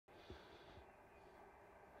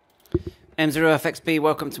M0FXB,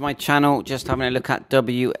 welcome to my channel. Just having a look at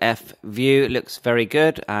wfview. It looks very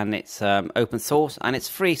good, and it's open source and it's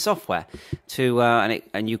free software to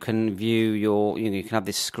and you can view your you can have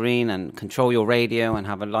this screen and control your radio and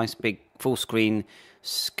have a nice big full screen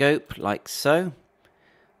scope like so.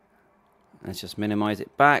 Let's just minimize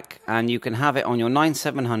it back, and you can have it on your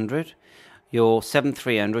 9700, your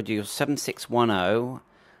 7300, your 7610,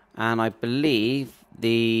 and I believe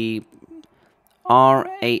the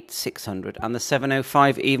R8600 and the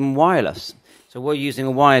 705 even wireless. So we're using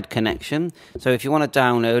a wired connection. So if you want to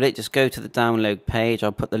download it, just go to the download page.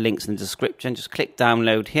 I'll put the links in the description. Just click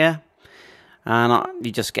download here, and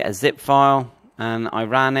you just get a zip file. And I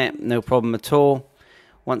ran it, no problem at all.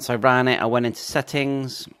 Once I ran it, I went into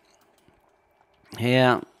settings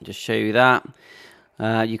here. Just show you that.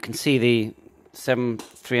 You can see the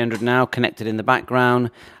 7300 now connected in the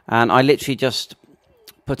background, and I literally just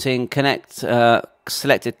put in connect,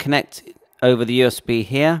 selected connect over the USB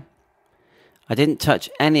here. I didn't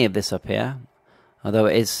touch any of this up here, although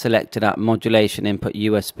it is selected at modulation input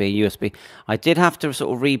USB. I did have to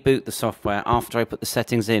sort of reboot the software after I put the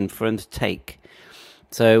settings in for it to take.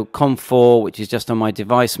 So COM4, which is just on my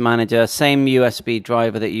device manager, same USB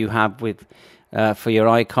driver that you have with for your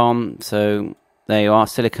Icom. So there you are,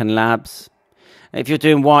 Silicon Labs. If you're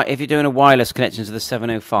doing a wireless connection to the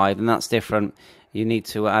 705, then that's different. You need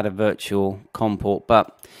to add a virtual COM port,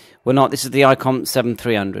 but we're not. This is the Icom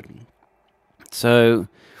 7300. So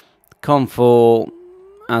COM4,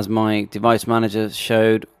 as my device manager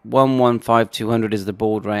showed, 115200 is the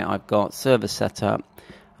baud rate I've got. Server setup,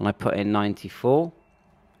 and I put in 94,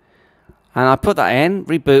 and I put that in,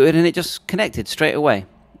 rebooted, and it just connected straight away.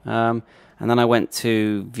 And then I went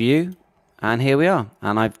to view, and here we are.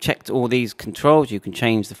 And I've checked all these controls. You can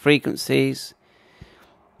change the frequencies.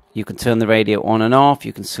 You can turn the radio on and off.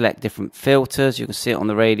 You can select different filters. You can see it on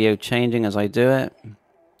the radio changing as I do it.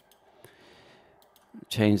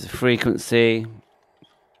 Change the frequency.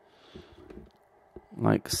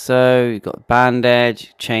 Like so. You've got band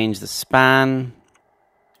edge. Change the span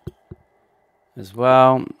as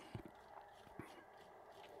well.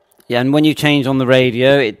 Yeah, and when you change on the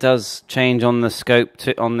radio, it does change on the scope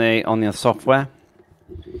on the software.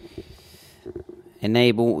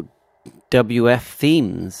 Enable WF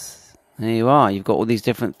themes. There you are. You've got all these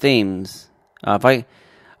different themes. You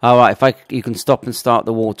can stop and start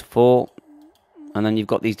the waterfall, and then you've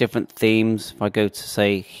got these different themes. If I go to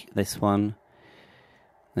say this one,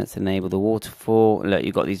 let's enable the waterfall. Look,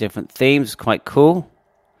 you've got these different themes. It's quite cool.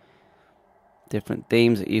 Different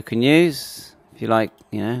themes that you can use if you like.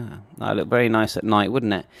 You know, that look very nice at night,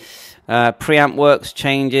 wouldn't it? Preamp works,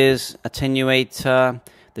 changes, attenuator.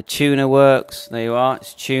 The tuner works. There you are.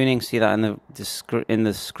 It's tuning. See that in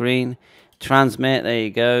the screen. Transmit. There you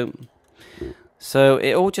go. So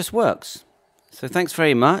it all just works. So thanks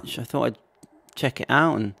very much. I thought I'd check it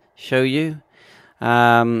out and show you.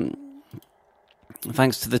 Thanks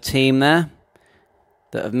to the team there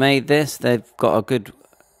that have made this. They've got a good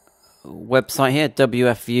website here,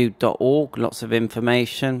 wfview.org. Lots of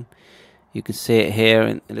information. You can see it here.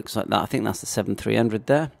 It looks like that. I think that's the 7300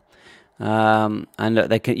 there. And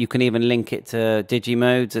look, you can even link it to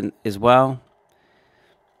Digimodes as well.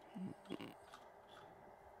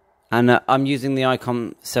 And I'm using the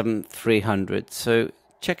Icom 7300. So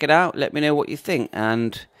check it out. Let me know what you think.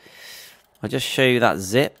 And I'll just show you that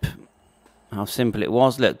zip, how simple it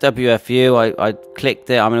was. Look, WFU, I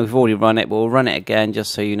clicked it. I mean, we've already run it, but we'll run it again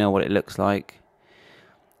just so you know what it looks like.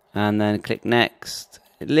 And then click next.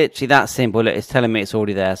 Literally that simple. Look, it's telling me it's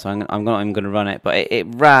already there, so I'm not even going to run it. But it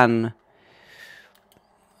ran...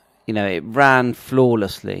 You know, it ran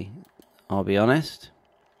flawlessly, I'll be honest.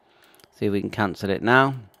 See if we can cancel it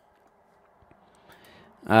now.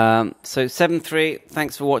 So 7.3,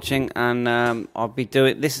 thanks for watching, and I'll be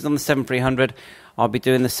doing, this is on the 7300, I'll be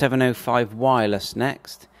doing the 705 wireless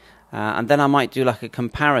next. And then I might do like a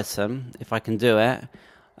comparison, if I can do it,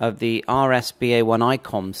 of the RSBA1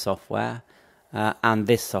 Icom software and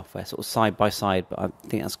this software, sort of side by side, but I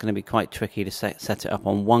think that's going to be quite tricky to set it up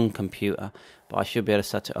on one computer, but I should be able to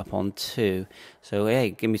set it up on two. So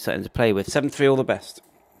hey, give me something to play with. 7.3, all the best.